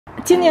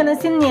今年的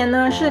新年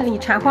呢，是理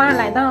查花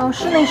来到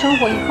室内生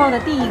活以后的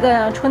第一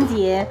个春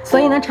节，所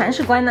以呢，铲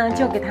屎官呢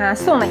就给他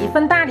送了一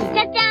份大礼。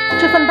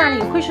这份大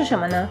礼会是什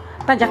么呢？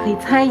大家可以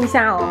猜一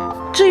下哦。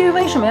至于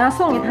为什么要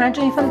送给他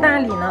这一份大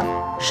礼呢？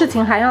事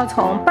情还要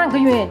从半个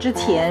月之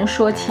前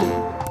说起。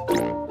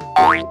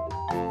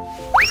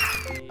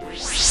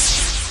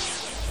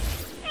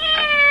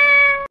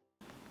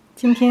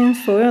今天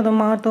所有的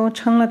猫都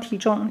称了体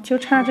重，就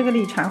差这个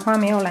理查花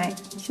没有来。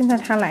现在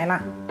它来了，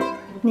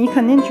你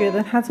肯定觉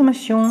得它这么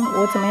凶，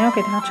我怎么要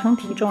给它称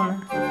体重呢？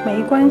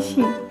没关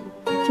系，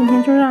今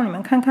天就让你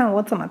们看看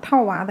我怎么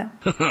套娃的。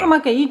那么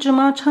给一只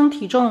猫称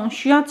体重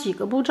需要几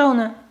个步骤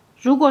呢？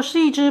如果是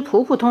一只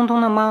普普通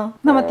通的猫，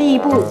那么第一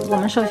步，我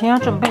们首先要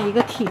准备一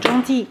个体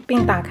重计，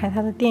并打开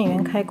它的电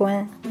源开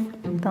关，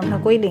等它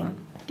归零。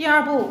第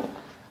二步，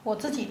我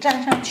自己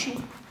站上去。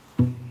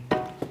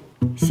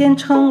先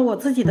称我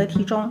自己的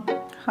体重，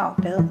好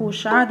的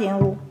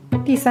，52.5。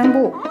第三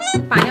步，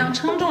把要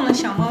称重的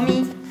小猫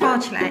咪抱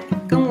起来，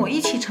跟我一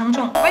起称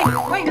重。喂，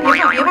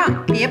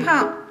别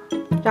跑！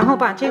然后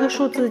把这个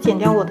数字减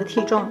掉我的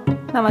体重，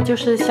那么就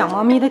是小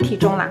猫咪的体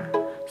重啦。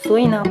所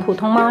以呢，普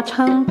通猫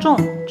称重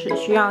只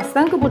需要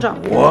3个步骤。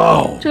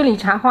哇，这理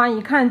查花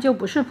一看就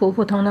不是普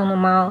普通通的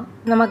猫。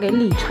那么给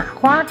理查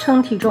花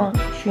称体重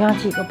需要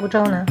几个步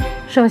骤呢？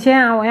首先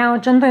啊，我要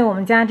针对我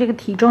们家这个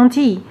体重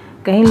计，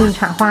给理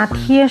查花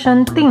贴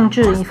身定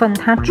制一份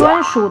它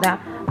专属的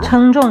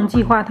称重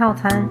计划套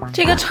餐。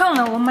这个秤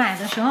呢，我买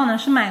的时候呢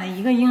是买了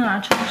一个婴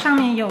儿秤，上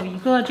面有一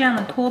个这样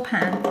的托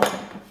盘。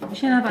我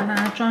现在把它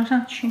装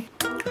上去。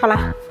好了，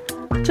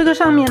这个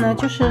上面呢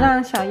就是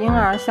让小婴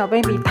儿小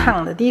baby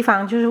躺的地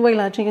方，就是为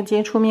了这个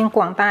接触面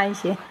广大一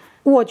些。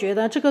我觉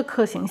得这个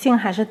可行性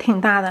还是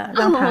挺大的，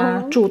让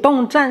它主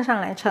动站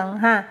上来称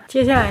哈。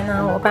接下来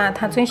呢，我把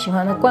他最喜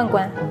欢的罐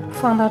罐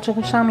放到这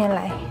个上面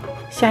来。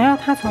想要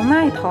它从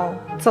那一头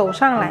走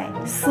上来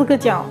，4个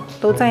脚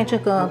都在这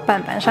个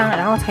板板上，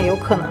然后才有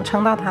可能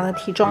称到它的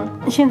体重。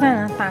现在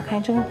呢，打开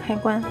这个开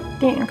关，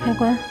电源开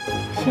关。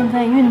现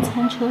在运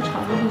餐车朝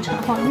着理查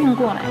花运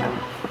过来了，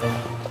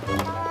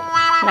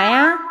来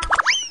呀！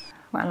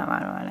完了，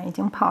已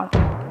经跑了。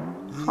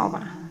好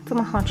吧，这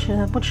么好吃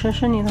的不吃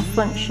是你的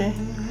损失。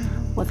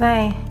我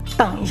再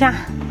等一下，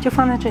就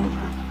放在这里。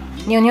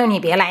妞妞，你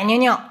别来，妞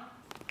妞。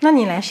那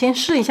你来先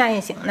试一下也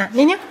行呢，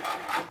妞妞，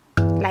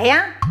来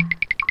呀！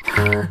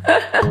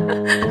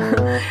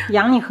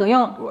养你何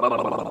用？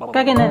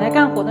该给奶奶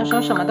干活的时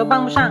候什么都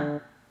帮不上，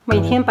每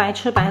天白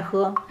吃白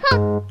喝。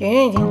圆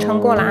圆已经称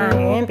过了啊，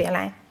圆圆别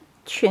来。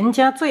全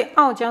家最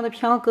傲娇的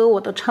飘哥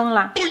我都称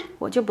了，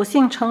我就不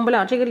信称不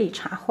了这个理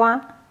查花。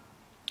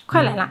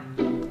快来啦，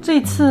这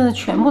次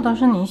全部都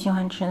是你喜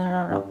欢吃的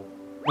肉肉。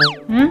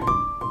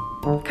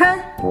看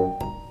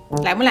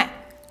来不来？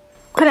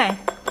快来！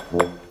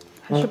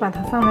还是把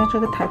它放在这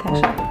个台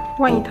上，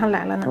万一它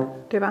来了呢，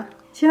对吧？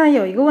现在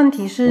有一个问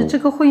题是，这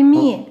个会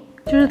灭，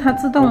就是它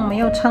自动没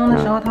有称的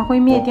时候，它会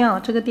灭掉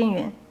这个电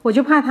源。我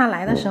就怕它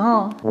来的时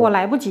候，我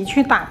来不及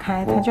去打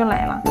开，它就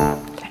来了。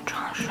在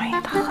装睡，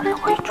它很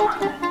会装。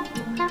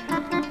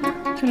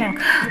这2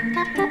颗，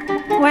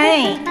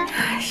喂，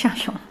小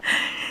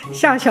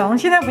熊，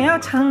现在不要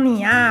称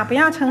你啊，不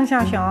要称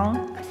小熊。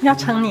要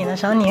称你的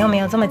时候，你又没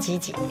有这么积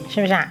极，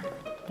是不是啊？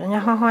人家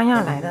花花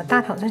要来的，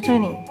大头在这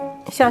里。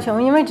小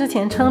熊因为之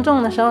前称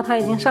重的时候他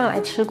已经上来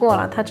吃过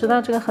了，他知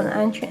道这个很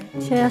安全，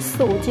现在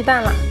肆无忌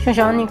惮了。小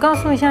熊，你告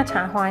诉一下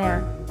茶花呀，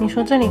你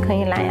说这里可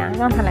以来呀，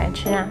让他来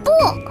吃啊。不，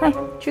快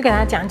去给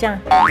他讲，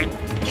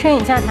劝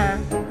一下他，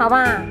好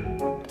吧？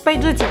被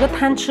这几个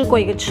贪吃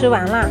鬼给吃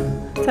完了。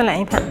再来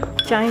一盘，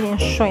加一点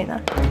水的，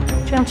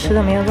这样吃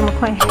的没有这么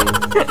快。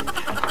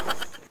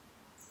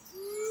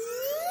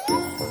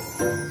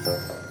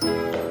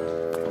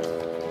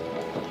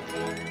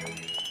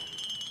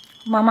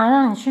妈妈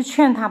让你去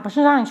劝他，不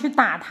是让你去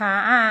打他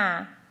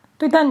啊！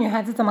对待女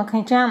孩子怎么可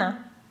以这样呢？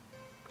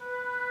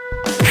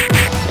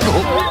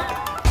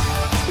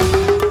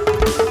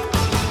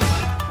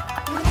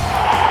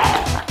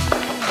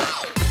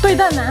对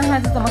待男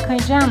孩子怎么可以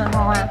这样呢？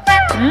花花，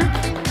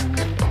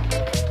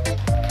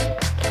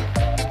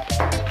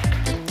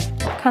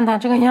看他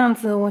这个样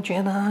子，我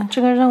觉得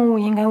这个任务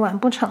应该完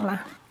不成了，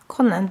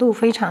困难度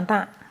非常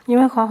大，因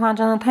为花花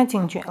真的太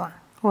警觉了。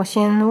我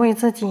先为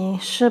自己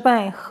失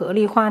败合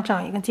理化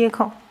找一个借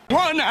口。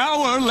1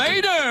 hour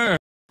later，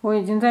 我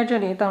已经在这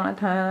里等了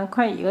他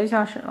快1个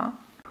小时了，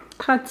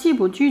他既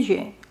不拒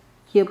绝，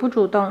也不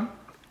主动。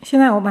现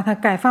在我把它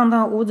改放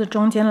到屋子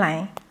中间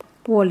来，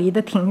我离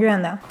得挺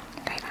远的。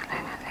来了！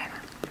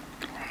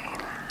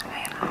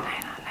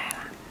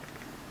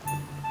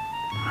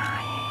妈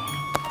耶！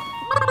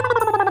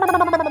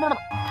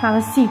他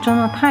的戏真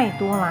的太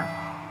多了，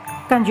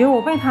感觉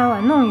我被他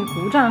玩弄于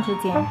股掌之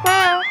间。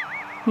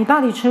你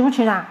到底吃不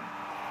吃啊？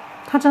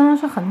他真的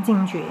是很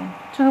警觉，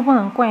这个不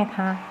能怪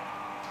他，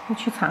又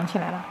去藏起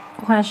来了。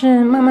我还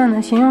是慢慢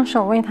的先用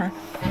手喂他。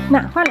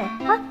拿快来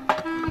啊！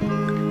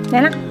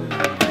来了！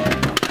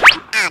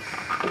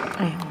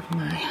哎呦我的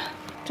妈呀！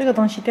这个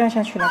东西掉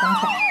下去了，刚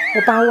才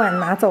我把碗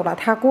拿走了，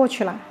他过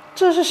去了，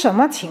这是什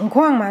么情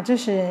况嘛？这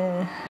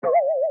是。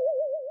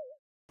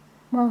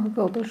猫和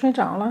狗都睡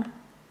着了，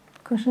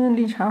可是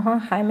理查花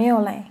还没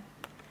有来，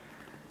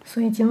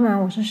所以今晚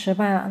我是失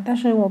败了。但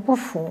是我不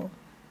服，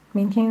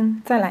明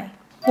天再来。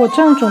我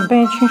正准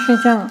备去睡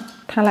觉，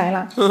他来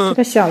了，这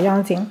个小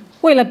妖精。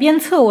为了鞭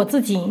策我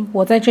自己，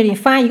我在这里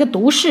发一个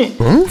毒誓，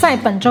在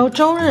本周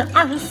周日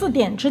24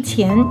点之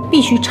前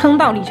必须撑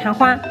到理查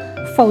花，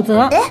否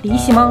则狸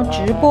系猫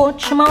直播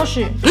吃猫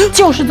屎，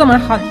就是这么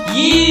狠。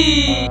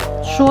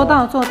说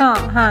到做到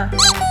哈。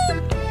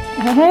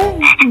嘿嘿，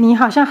你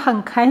好像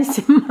很开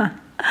心嘛。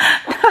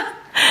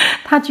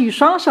他举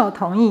双手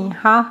同意。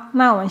好，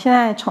那我们现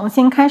在重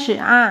新开始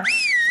啊。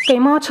给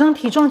猫称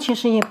体重其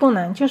实也不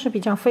难，就是比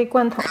较费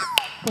罐头。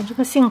我这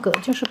个性格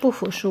就是不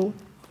服输，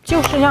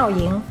就是要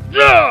赢。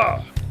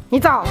你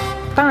走，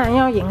当然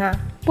要赢啊，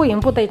不赢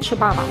不得吃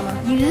爸爸了吗？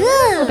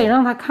不得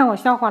让他看我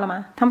笑话了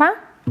吗？糖吧，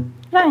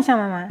让一下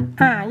妈妈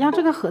啊，要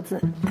这个盒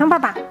子，糖爸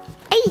爸。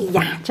哎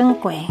呀，真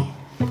乖。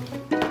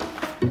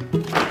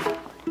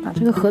把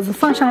这个盒子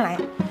放上来，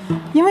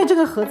因为这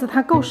个盒子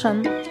它够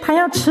深，它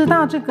要吃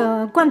到这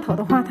个罐头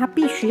的话，它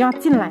必须要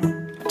进来。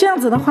这样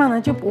子的话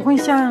呢，就不会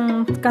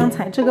像刚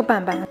才这个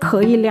板板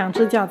可以2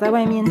只脚在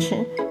外面吃。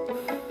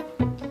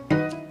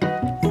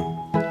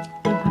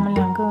他们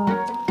2个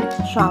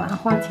耍完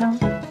花枪。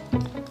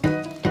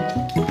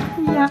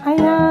哎呀哎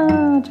呀，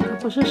这可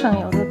不是省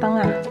油的灯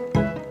啊！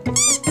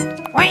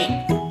喂，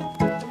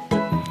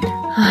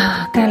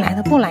啊，该来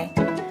的不来，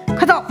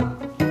快走！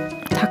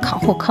他烤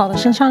火烤的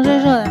身上热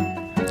热的，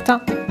走。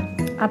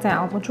阿仔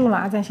熬不住了，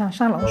阿仔想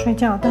上楼睡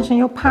觉，但是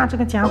又怕这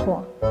个家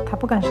伙，他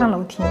不敢上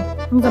楼梯。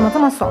你怎么这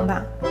么怂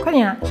的？快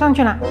点啊，上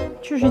去了，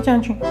去睡觉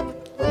去。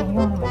点用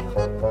了没有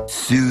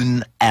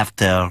 ？Soon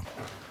after，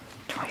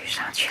 终于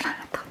上去了，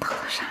偷偷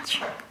的上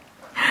去，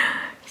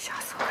笑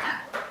死我了。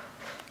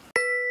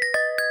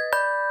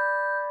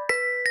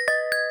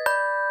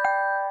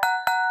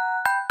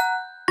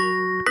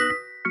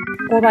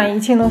我把一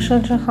切都设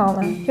置好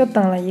了，又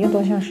等了1个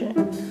多小时，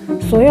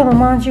所有的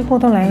猫几乎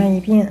都来了一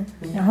遍，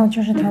然后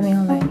就是他没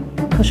有来。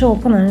可是我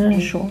不能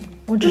认输，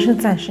我只是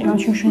暂时要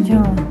去睡觉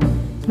了，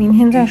明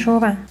天再说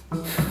吧。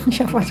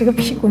想把这个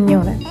屁股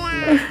扭的。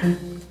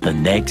The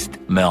next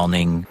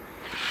morning，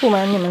 不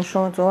瞒你们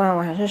说，昨晚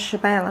我还是失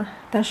败了，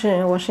但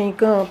是我是一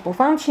个不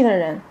放弃的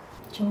人。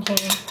今天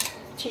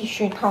继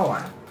续套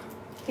娃，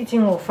毕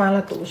竟我发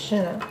了毒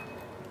誓了，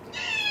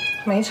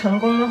没成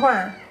功的话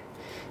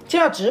就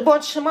要直播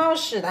吃猫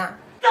屎的。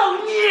造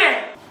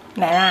孽！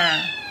来啦！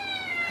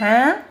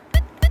啊？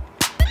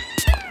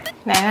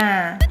来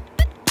啦！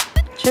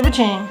吃不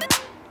吃？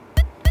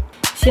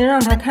先让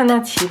他看到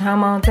其他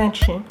猫在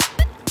吃。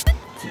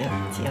急了，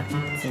急了，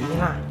急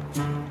了！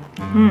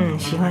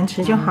喜欢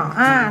吃就好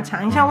啊，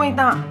尝一下味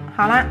道。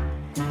好啦，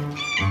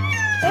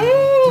哎，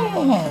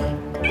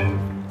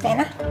来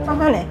了，换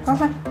换来，换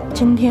换。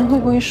今天会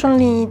不会顺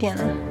利一点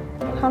呢？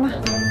好了，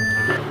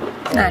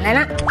来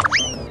了。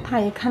他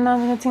一看到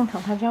这个镜头，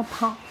他就要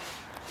跑。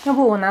要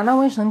不我拿到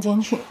卫生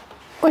间去？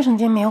卫生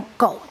间没有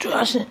狗，主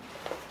要是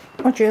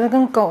我觉得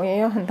跟狗也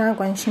有很大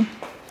关系。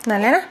来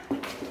了，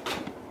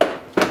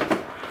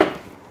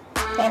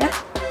来了。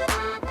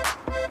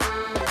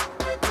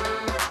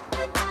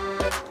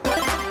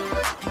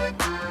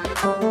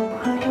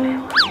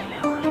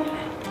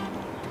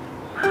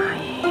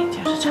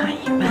就是差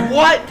一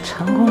半，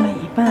成功了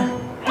一半，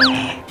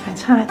还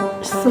差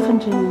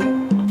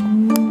1/4。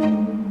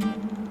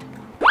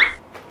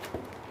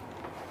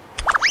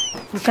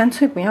我干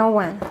脆不要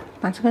玩，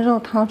把这个肉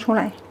掏出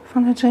来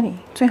放在这里，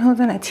最后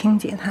再来清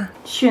洁它。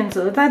选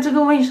择在这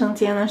个卫生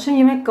间呢，是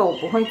因为狗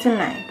不会进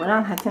来，不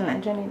让它进来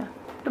这里了。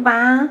露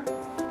巴，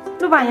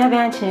露巴要不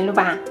要吃？露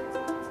巴，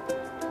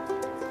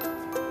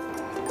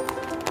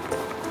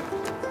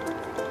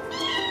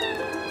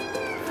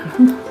他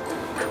不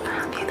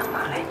让别的猫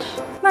来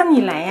吃，那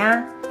你来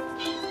呀！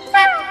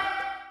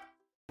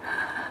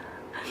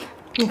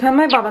你看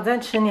麦宝宝在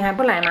吃，你还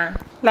不来吗？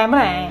来不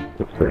来？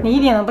你一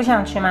点都不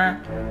想吃吗？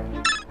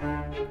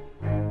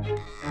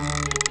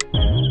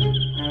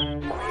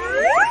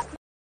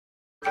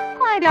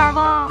快点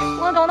吧，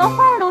我等的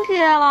话都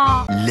谢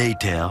了。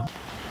Later，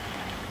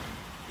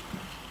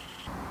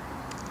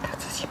 他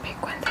自己被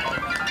关在里面，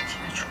现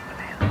在出不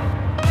来了。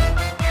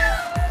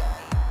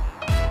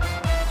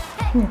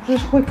你不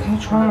是会开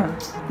窗吗？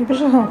你不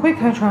是很会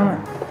开窗吗？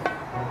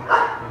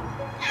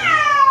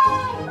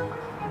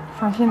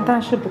发现大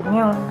事不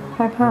妙了，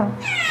害怕了。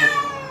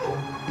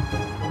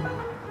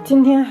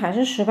今天还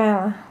是失败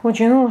了。我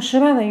觉得我失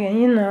败的原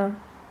因呢，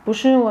不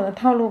是我的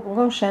套路不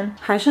够深，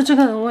还是这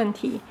个的问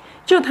题。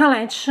就他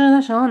来吃的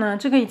时候呢，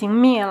这个已经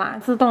灭了，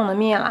自动的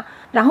灭了，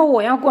然后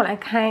我要过来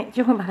开，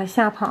就会把它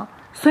吓跑。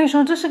所以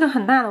说这是个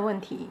很大的问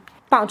题。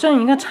保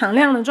证一个常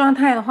亮的状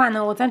态的话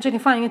呢，我在这里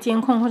放一个监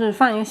控，或者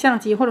放一个相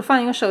机，或者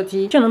放一个手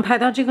机，就能拍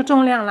到这个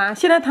重量啦。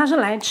现在他是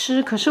来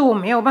吃，可是我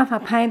没有办法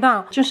拍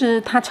到，就是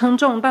他称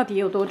重到底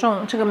有多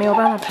重，这个没有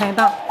办法拍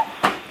到。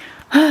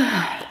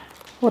唉，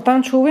我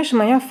当初为什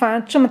么要发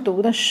这么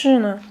毒的誓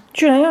呢？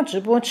居然要直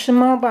播吃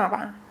猫粑粑，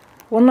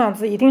我脑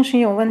子一定是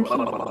有问题。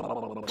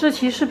这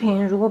期视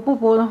频如果不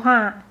播的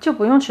话，就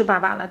不用吃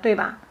粑粑了，对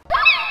吧？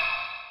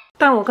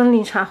但我跟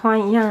理查花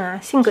一样啊，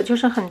性格就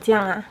是很犟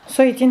啊，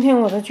所以今天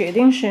我的决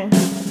定是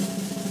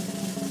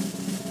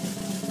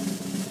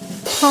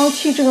抛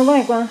弃这个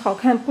外观好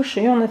看不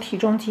实用的体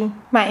重机，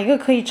买一个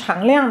可以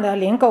常量的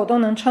连狗都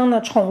能称的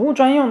宠物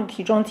专用的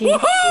体重机。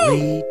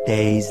3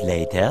 days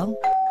later.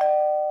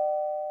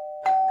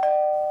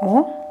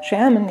 哦，谁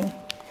按门铃？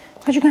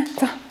快去看，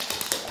走。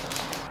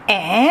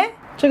哎，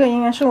这个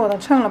应该是我的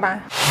秤了吧？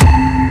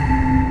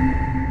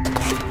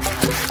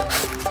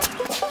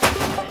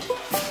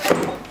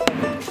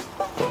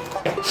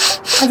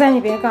阿仔，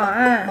你别搞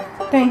啊！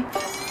对，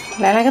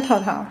来个头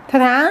头，太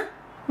太，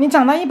你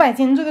长到100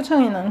斤，这个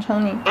秤也能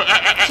称你。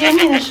揭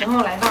秘的时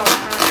候来到了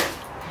啊！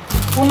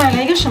我买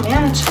了一个什么样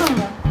的秤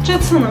呢？这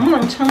次能不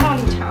能称到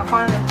理查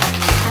花呢？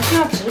还是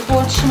要直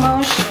播吃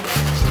猫屎？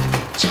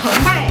成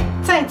败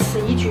在此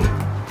一举。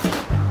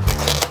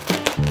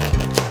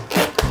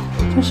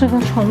这是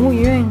个宠物医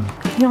院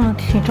用的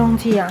体重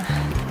计啊，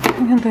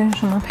看看都有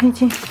什么配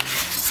件。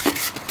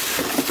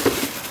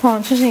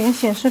哦，这是一个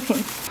显示屏。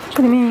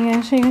这里面应该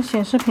是一个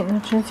显示屏的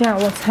支架，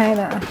我猜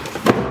的啊。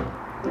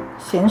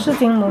闲视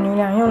精母女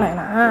俩又来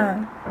了啊，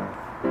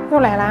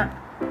又来啦！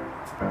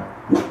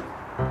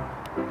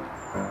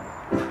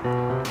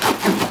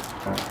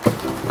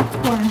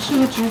果然是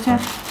个支架。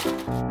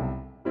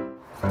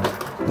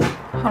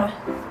好了，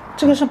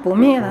这个是不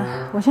灭的，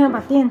我现在把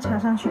电插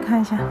上去看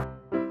一下。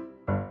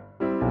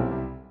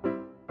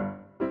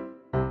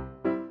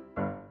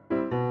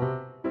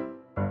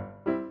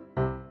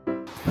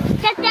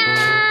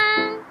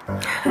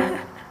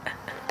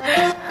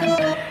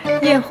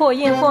验货，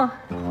验货！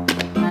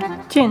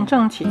见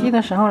证奇迹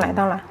的时候来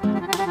到了。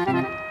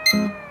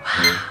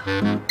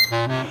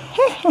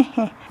嘿嘿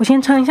嘿，我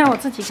先称一下我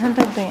自己，看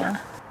对不对啊？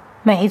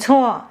没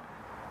错，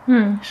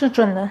是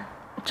准的。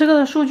这个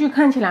的数据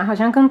看起来好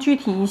像更具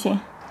体一些。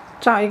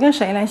找一个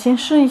谁来先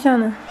试一下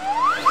呢？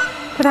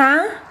糖糖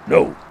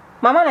No.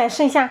 毛毛来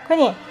试一下，快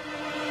点。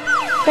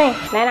对，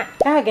来了，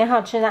待会给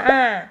好吃的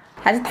啊，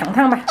还是糖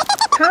糖吧。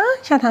好，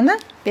小糖糖，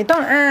别动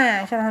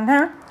啊，小糖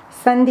糖。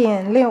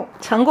3.6，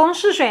成功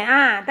试水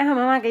啊！待会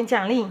妈妈给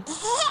奖励。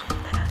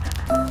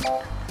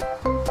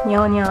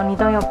妞妞，你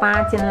都有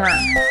8斤啦！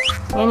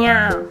妞妞，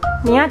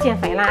你要减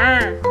肥了啊！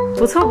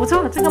不错不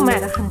错，这个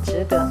买的很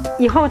值得，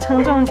以后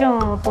称重就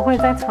不会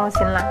再操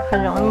心了，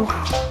很容易。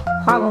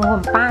花滚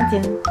滚8斤，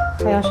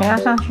还有谁要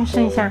上去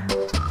试一下？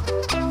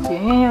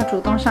圆圆要主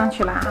动上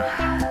去啦！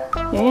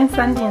圆圆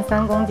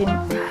3.3公斤。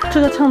这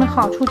个秤的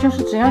好处就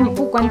是，只要你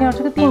不关掉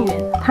这个电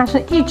源，它是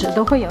一直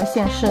都会有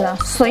显示的，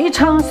随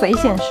称随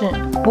显示，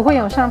不会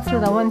有上次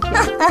的问题。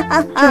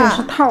这里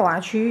是套娃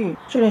区域，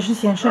这里是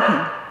显示屏，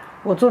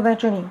我坐在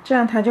这里，这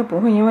样它就不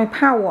会因为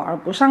怕我而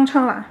不上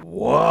秤了。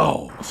哇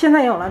哦！现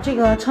在有了这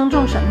个称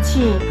重神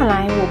器，看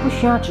来我不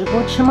需要直播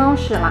吃猫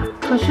屎了。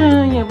可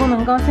是也不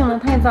能高兴得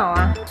太早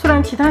啊！虽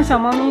然其他小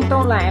猫咪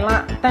都来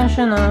了，但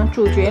是呢，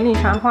主角理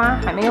查花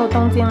还没有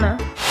动静呢。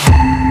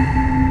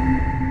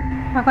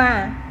乖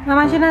乖，妈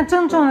妈现在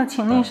郑重的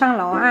请你上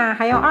楼啊！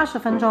还有20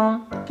分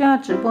钟就要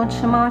直播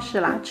吃猫屎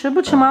了，吃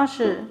不吃猫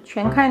屎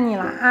全看你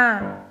了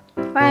啊！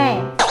喂，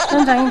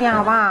认真一点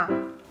好不好？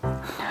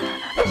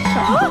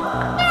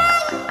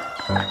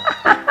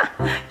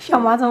小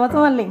毛怎么这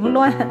么凌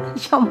乱？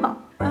小毛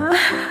啊，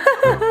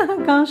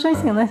刚睡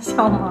醒的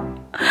小毛，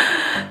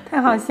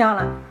太好笑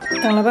了。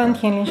等了半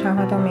天，理查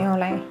花都没有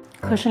来，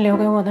可是留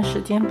给我的时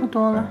间不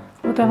多了，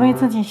我得为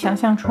自己想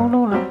想出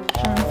路了，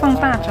只能放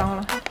大招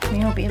了。没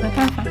有别的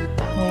办法。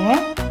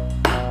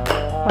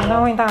闻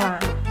到味道了，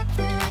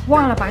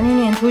忘了把你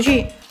撵出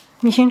去，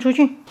你先出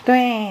去。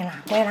对了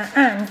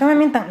啊，你在外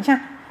面等一下，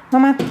妈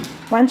妈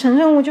完成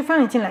任务就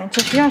放你进来，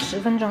只需要10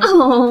分钟。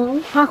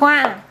花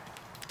花，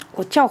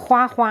我叫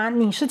花花，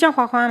你是叫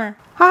花花吗？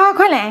花花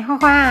快来，花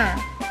花，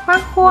花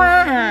花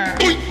啊，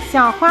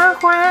小花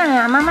花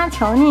啊，妈妈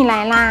求你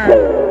来啦！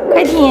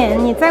快点，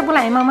你再不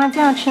来，妈妈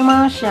就要吃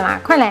猫屎啦！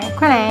快来，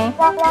快来！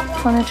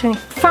放在这里，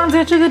放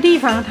在这个地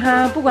方，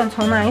它不管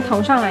从哪一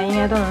头上来，应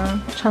该都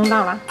能称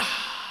到了。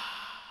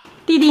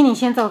弟弟，你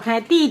先走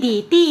开！弟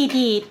弟，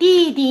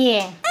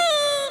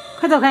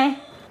快走开！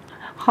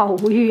好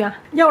无语啊！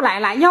又来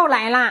啦！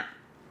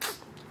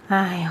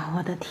哎呀，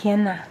我的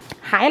天哪！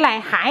还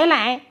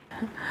来！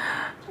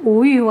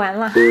无语完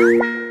了。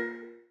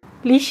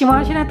李喜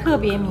猫现在特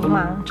别迷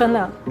茫，真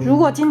的。如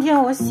果今天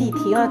我喜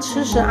提了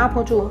吃食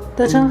UP 主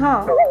的称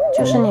号，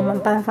就是你们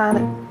颁发的。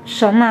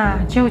神啊，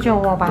救救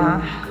我吧！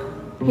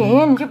圆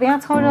圆，你就不要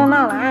凑热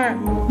闹了啊！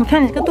你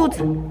看你这个肚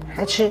子，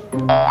还吃。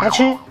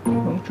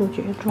女主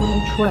角终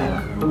于出来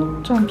了，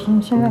正片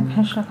现在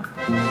开始了。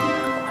过来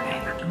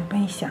了，准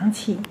备响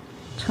起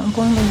成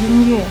功的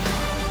音乐。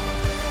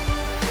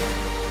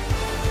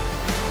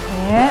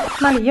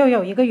那里又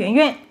有一个圆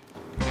圆。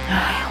哎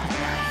呀，我的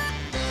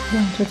妈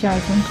呀！这脚已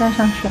经站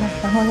上去了，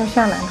然后又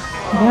下来了。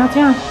你不要这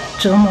样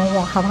折磨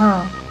我好不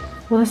好？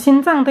我的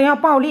心脏都要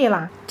爆裂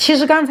了。其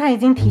实刚才已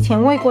经提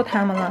前喂过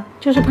它们了，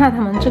就是怕它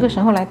们这个时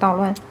候来捣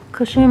乱。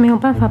可是又没有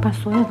办法把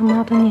所有的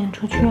猫都撵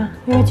出去啊，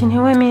因为今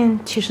天外面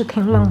其实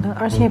挺冷的，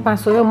而且把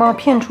所有猫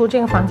骗出这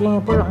个房间也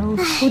不容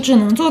易，我只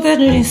能坐在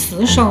这里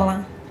死守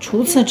了。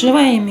除此之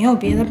外也没有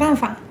别的办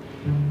法。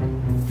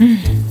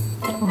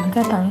我们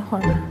再等一会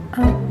儿吧。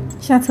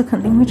下次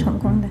肯定会成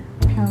功的。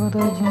飘哥都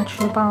已经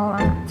吃饱了，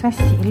在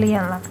洗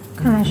脸了，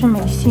看来是没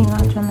戏了，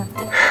真的。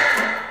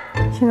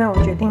现在我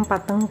决定把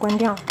灯关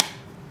掉，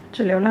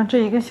只留了这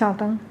一个小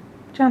灯，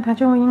这样他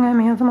就应该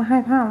没有这么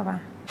害怕了吧。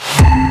同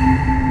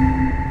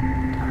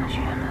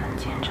学们，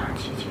见证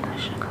奇迹的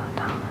时刻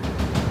到了。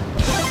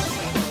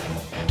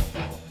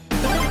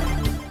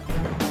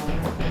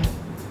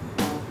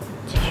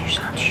继续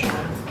上去啊！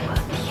我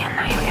的天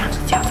哪，有2只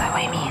脚在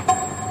外面，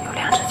有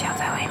2只脚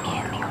在外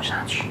面，没有上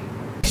去。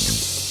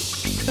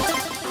好了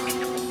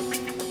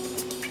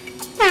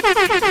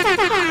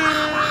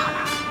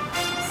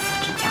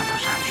，4只脚都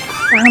上去了。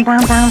当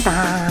当当当，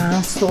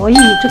所以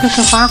这个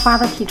是花花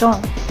的体重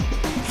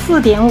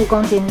，4.5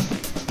公斤，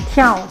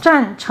挑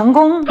战成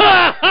功。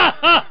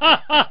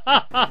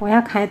我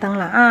要开灯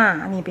了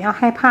啊！你不要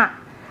害怕，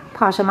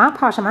跑什么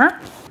跑什么？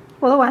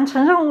我都完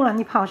成任务了，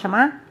你跑什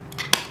么？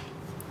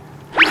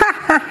哈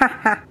哈哈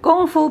哈！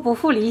功夫不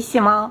负李喜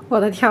猫，我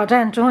的挑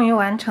战终于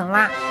完成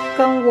了，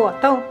跟我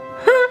斗！哼！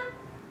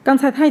刚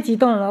才太激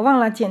动了，忘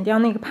了减掉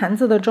那个盘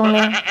子的重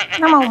量。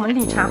那么我们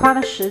理查花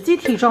的实际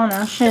体重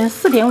呢是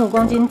4.5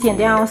公斤减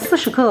掉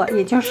40克，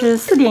也就是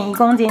4.1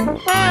公斤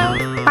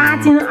，8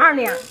斤2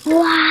两。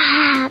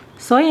哇！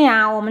所以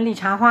啊，我们理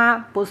查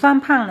花不算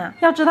胖呢。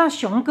要知道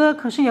熊哥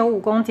可是有5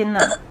公斤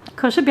呢，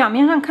可是表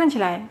面上看起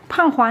来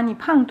胖花你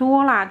胖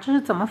多了，这是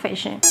怎么回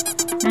事？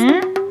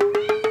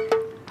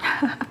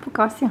不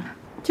高兴了。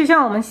就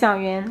像我们小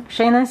圆，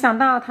谁能想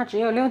到它只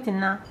有6斤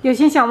呢？有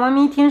些小猫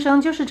咪天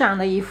生就是长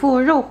得一副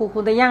肉乎乎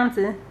的样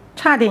子，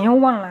差点又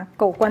忘了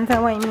狗关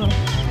在外面。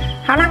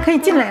好啦，可以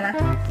进来了。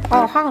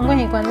哦，花红棍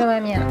也关在外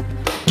面了。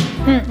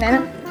来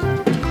了。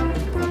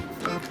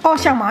哦，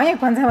小毛也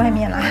关在外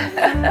面了。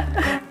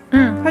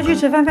快去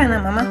吃饭饭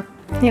了，妈妈。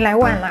你来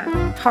晚了，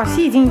好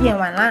戏已经演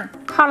完了。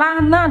好啦，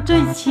那这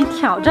一期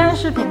挑战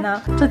视频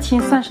呢，这期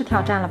算是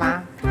挑战了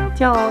吧？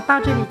就到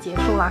这里结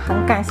束了，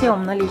很感谢我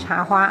们的理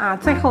查花啊，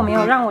最后没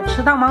有让我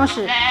吃到猫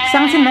屎，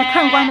相信呢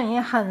看官们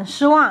也很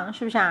失望，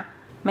是不是啊？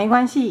没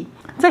关系，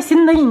在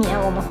新的一年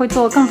我们会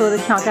做更多的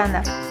挑战的。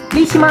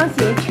李喜猫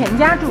协全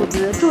家主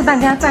子祝大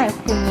家在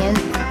虎年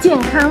健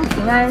康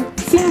平安，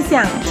心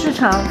想事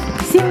成，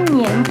新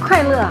年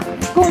快乐，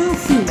恭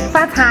喜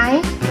发财！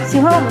喜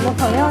欢我们的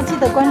朋友记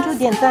得关注、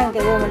点赞，给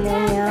我们留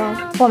言哦。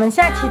我们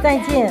下期再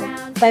见，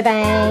拜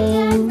拜。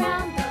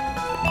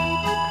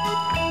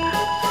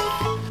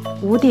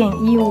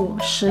5.15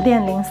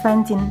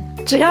 10.03斤，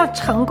只要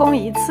成功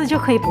一次就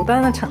可以不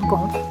断的成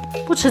功，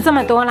不吃这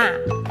么多啦，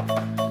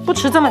不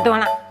吃这么多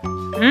啦，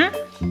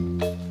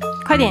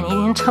快点，你已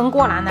经撑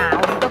过了呢。